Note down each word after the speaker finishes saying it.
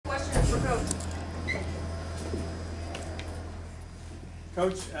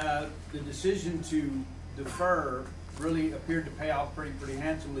Coach, the decision to defer really appeared to pay off pretty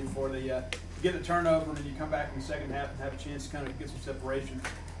handsomely for the get a turnover, and then you come back in the second half and have a chance to kind of get some separation.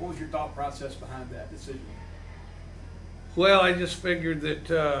 What was your thought process behind that decision? Well, I just figured that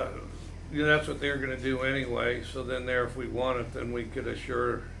that's what they were going to do anyway. So then there, if we won it, then we could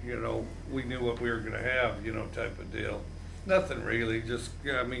assure, we knew what we were going to have, type of deal. Nothing really, just,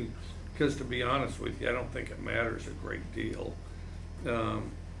 I mean, because to be honest with you, I don't think it matters a great deal.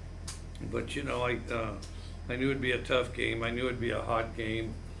 But I knew it'd be a tough game. I knew it'd be a hot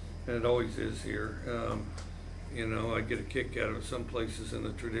game, and it always is here. I get a kick out of it. Some places in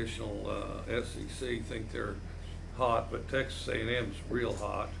the traditional SEC think they're hot, but Texas A&M is real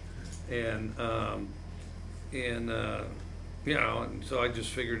hot, and so I just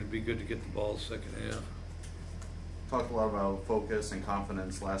figured it'd be good to get the ball second half. Talked a lot about focus and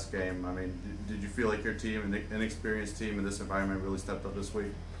confidence last game. I mean, did you feel like your team, an inexperienced team in this environment, really stepped up this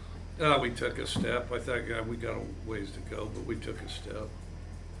week? We took a step. I thought we got a ways to go, but we took a step.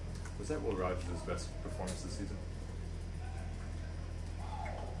 Was that Will Rogers' best performance this season?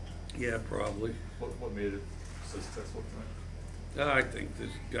 Yeah, probably. What made it so successful tonight? I think the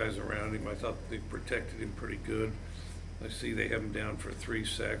guys around him, I thought they protected him pretty good. I see they have him down for 3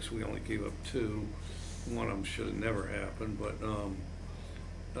 sacks. We only gave up 2. One of them should have never happened, but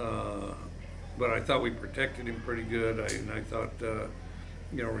I thought we protected him pretty good. And I thought,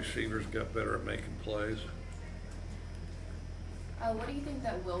 receivers got better at making plays. What do you think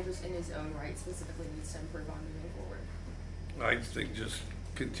that Will, just in his own right, specifically needs to improve on moving forward? I think just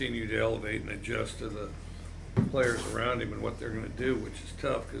continue to elevate and adjust to the players around him and what they're going to do, which is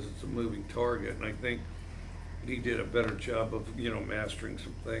tough because it's a moving target. And I think he did a better job of, mastering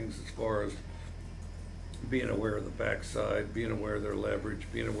some things as far as being aware of the backside, being aware of their leverage,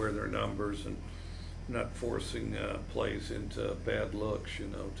 being aware of their numbers, and not forcing plays into bad looks,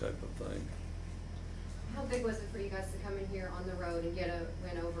 type of thing. How big was it for you guys to come in here on the road and get a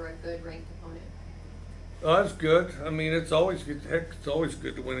win over a good ranked opponent? It's good. I mean, it's always good. Heck, it's always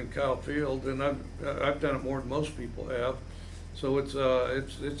good to win in Kyle Field, and I've done it more than most people have. So it's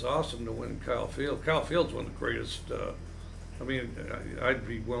awesome to win in Kyle Field. Kyle Field's one of the greatest. I'd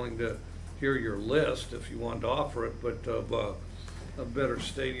be willing to hear your list if you wanted to offer it, but of better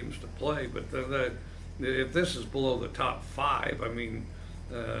stadiums to play. But if this is below the top 5, I mean,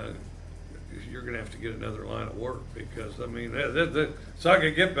 you're going to have to get another line of work because it's not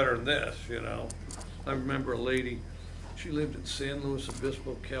going to get better than this. I remember a lady. She lived in San Luis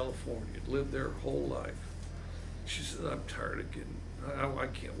Obispo, California. Lived there her whole life. She said, "I'm tired of getting. I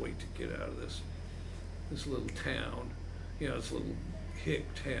can't wait to get out of this little town. This little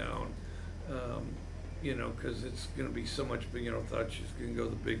hick town." Because it's going to be so much, thought she's going to go to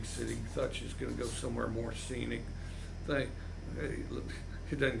the big city, thought she's going to go somewhere more scenic. It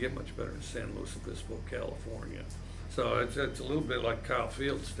doesn't get much better in San Luis Obispo, California. So it's a little bit like Kyle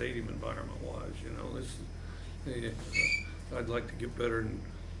Field stadium environment-wise, I'd like to get better in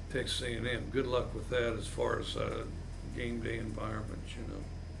Texas A&M. Good luck with that as far as game day environment,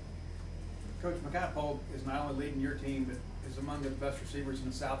 Coach McCapole is not only leading your team, but is among the best receivers in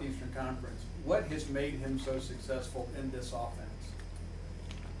the Southeastern Conference. What has made him so successful in this offense?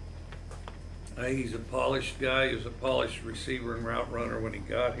 He's a polished guy. He was a polished receiver and route runner when he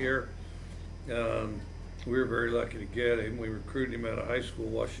got here. We were very lucky to get him. We recruited him out of high school,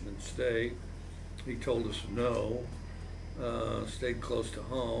 Washington State. He told us no, stayed close to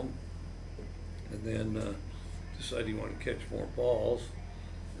home, and then decided he wanted to catch more balls,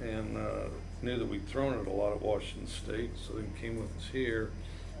 and knew that we'd thrown it a lot at Washington State, so he came with us here.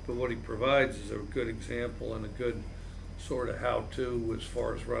 But what he provides is a good example and a good sort of how-to as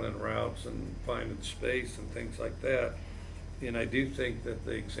far as running routes and finding space and things like that. And I do think that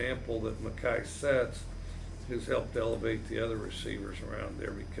the example that Mackay sets has helped elevate the other receivers around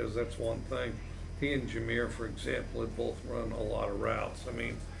there, because that's one thing. He and Jameer, for example, have both run a lot of routes. I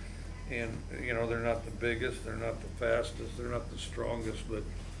mean, and they're not the biggest, they're not the fastest, they're not the strongest, but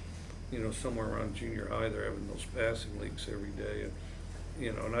somewhere around junior high, they're having those passing leagues every day.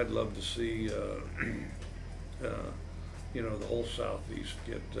 And, and I'd love to see, the whole Southeast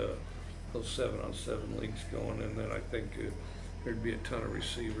get those 7-on-7 leagues going, and then I think there'd be a ton of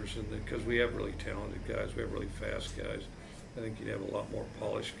receivers in there because we have really talented guys, we have really fast guys. I think you'd have a lot more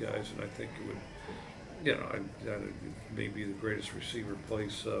polished guys, and I think it would, it may be the greatest receiver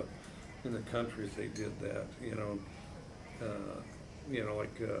place in the country if they did that.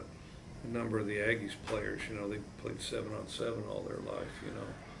 Like a number of the Aggies players, they played 7-on-7 all their life,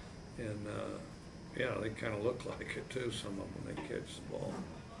 and they kind of look like it too, some of them, when they catch the ball.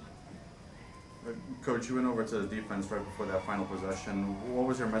 Coach, you went over to the defense right before that final possession. What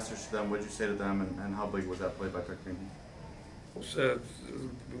was your message to them? What did you say to them, and how big was that play by Pickering? So,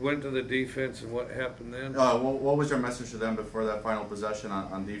 went to the defense, and what happened then? What was your message to them before that final possession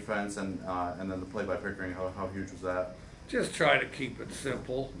on defense, and then the play by Pickering? How huge was that? Just try to keep it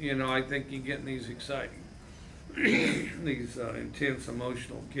simple. You know, I think you get in these exciting, these intense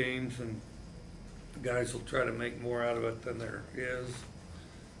emotional games, and guys will try to make more out of it than there is.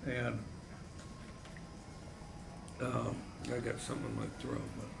 And I got something in my throat,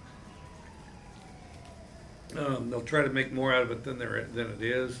 but they'll try to make more out of it than it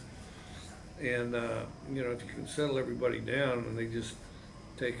is. And you know, if you can settle everybody down and they just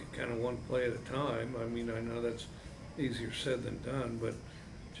take it kind of one play at a time. I mean, I know that's easier said than done, but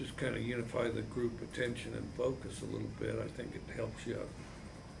just kind of unify the group attention and focus a little bit. I think it helps you,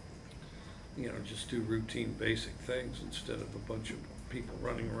 you know, just do routine basic things instead of a bunch of people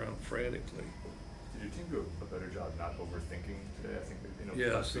running around frantically. Did your team do a better job not overthinking today? I think that, you know.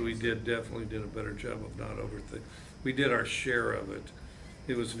 Yeah, so we definitely did a better job of not overthinking. We did our share of it.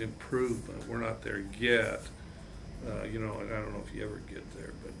 It was an improvement. We're not there yet. You know, and I don't know if you ever get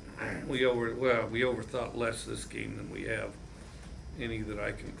there, but we overthought less this game than we have any that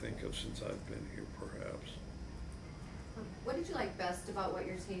I can think of since I've been here, perhaps. What did you like best about what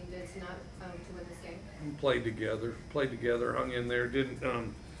your team did tonight to win this game? Played together, hung in there, didn't,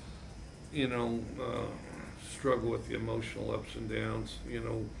 you know, struggle with the emotional ups and downs, you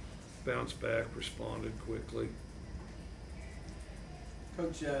know, bounced back, responded quickly.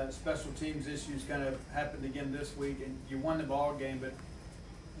 Coach, special teams issues kind of happened again this week, and you won the ball game, but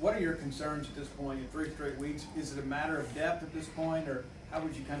what are your concerns at this point in 3 straight weeks? Is it a matter of depth at this point, or how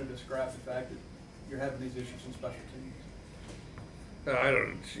would you kind of describe the fact that you're having these issues in special teams? I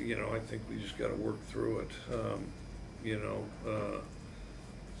don't, you know, I think we just got to work through it. You know,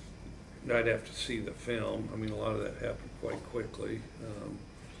 I'd have to see the film. I mean, a lot of that happened quite quickly.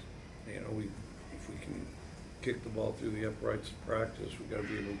 You know, if we can kick the ball through the uprights in practice, we've got to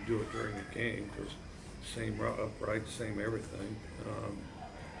be able to do it during the game, because same uprights, same everything.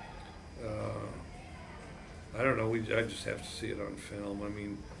 I don't know. I just have to see it on film. I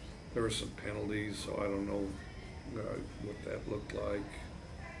mean, there were some penalties, so I don't know what that looked like.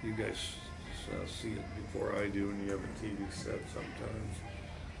 You guys see it before I do, and you have a TV set sometimes.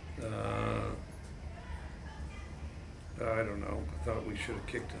 I don't know. I thought we should have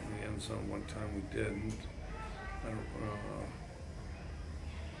kicked it in the end zone one time. We didn't. I don't.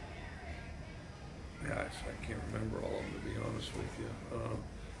 Gosh, I can't remember all of them, to be honest with you.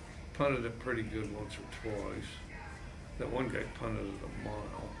 Punted it pretty good once or twice. That one guy punted it a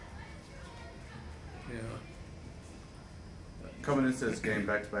mile. Yeah. Coming into this game,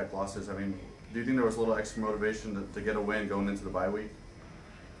 back-to-back losses, I mean, do you think there was a little extra motivation to get a win going into the bye week?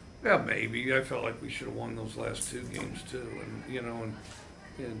 Yeah, maybe. I felt like we should have won those last 2 games too, and you know,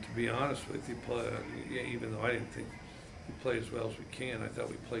 and to be honest with you, even though I didn't think we played as well as we can, I thought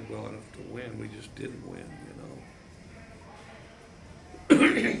we played well enough to win. We just didn't win, you know.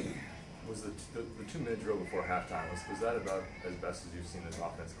 Was the 2-minute drill before halftime, was that about as best as you've seen this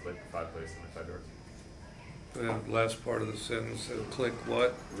offense click 5 plays in the 5 yards? The last part of the sentence said, click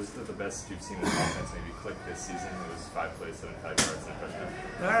what? Was it the best you've seen this offense maybe click this season? It was 5 plays, 75 yards, and a touchdown.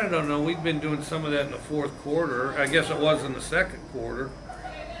 I don't know. We've been doing some of that in the 4th quarter. I guess it was in the 2nd quarter.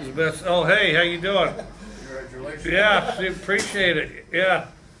 It was the best. Oh, hey, how you doing? Congratulations. Yeah, appreciate it. Yeah.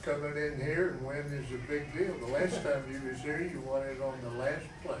 Coming in here and winning is a big deal. The last time you was here, you won it on the last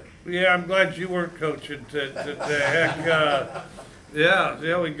play. Yeah, I'm glad you weren't coaching today. Heck,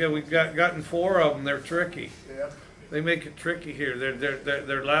 yeah, we gotten 4 of them. They're tricky. Yeah. They make it tricky here.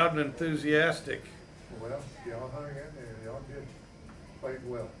 They're loud and enthusiastic. Well, y'all hung in there. Y'all did played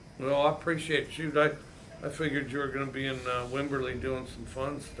well. Well, I appreciate it. Shoot, I figured you were going to be in Wimberley doing some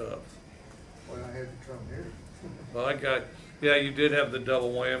fun stuff. Well, I had to come here. Well, yeah, you did have the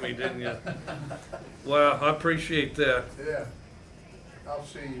double whammy, didn't you? Well, I appreciate that. Yeah. I'll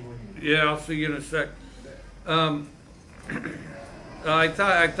see you when you. Yeah, I'll see you in a sec. I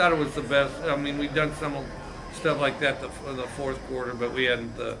thought it was the best. I mean, we've done some stuff like that in the 4th quarter, but we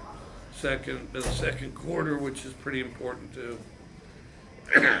hadn't the second quarter, which is pretty important too.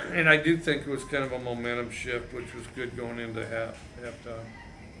 And I do think it was kind of a momentum shift, which was good going into halftime.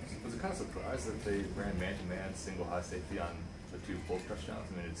 Was it kind of surprised that they ran man-to-man single high safety on the 2 full touchdowns?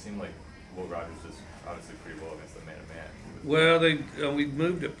 I mean, it seemed like Will Rogers was obviously pretty well against the man-to-man. Well, we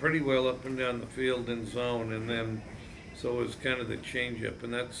moved it pretty well up and down the field in zone, and then so it was kind of the change-up,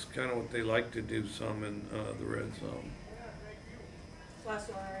 and that's kind of what they like to do some in the red zone.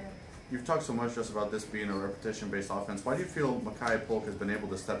 Last one, you've talked so much just about this being a repetition-based offense. Why do you feel Mekhi Polk has been able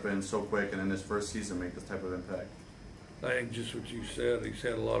to step in so quick and in his first season make this type of impact? I think just what you said, he's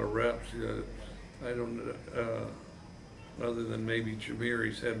had a lot of reps. I don't, other than maybe Jameer,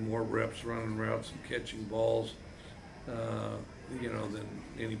 he's had more reps running routes and catching balls, you know, than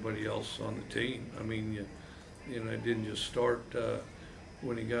anybody else on the team. I mean, you know, it didn't just start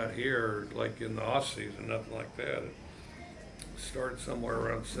when he got here, like in the off season, nothing like that. It started somewhere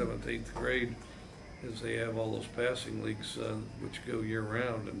around 7th, 8th grade, as they have all those passing leagues which go year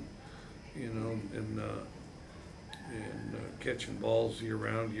round, and you know, and catching balls year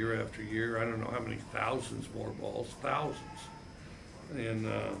round, year after year. I don't know how many thousands more balls, thousands, and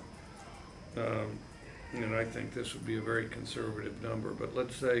I think this would be a very conservative number. But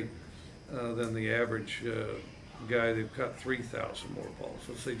let's say then the average guy, they've cut 3,000 more balls.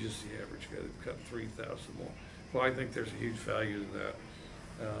 Let's say just the average guy, they've cut 3,000 more. Well, I think there's a huge value to that.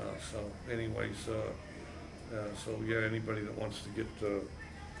 So anyways, so yeah, anybody that wants to get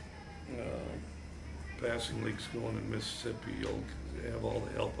passing leagues going in Mississippi, you'll have all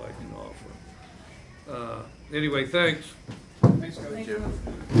the help I can offer. Anyway, thanks. Thanks, Coach. Thank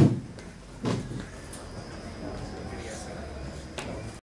you.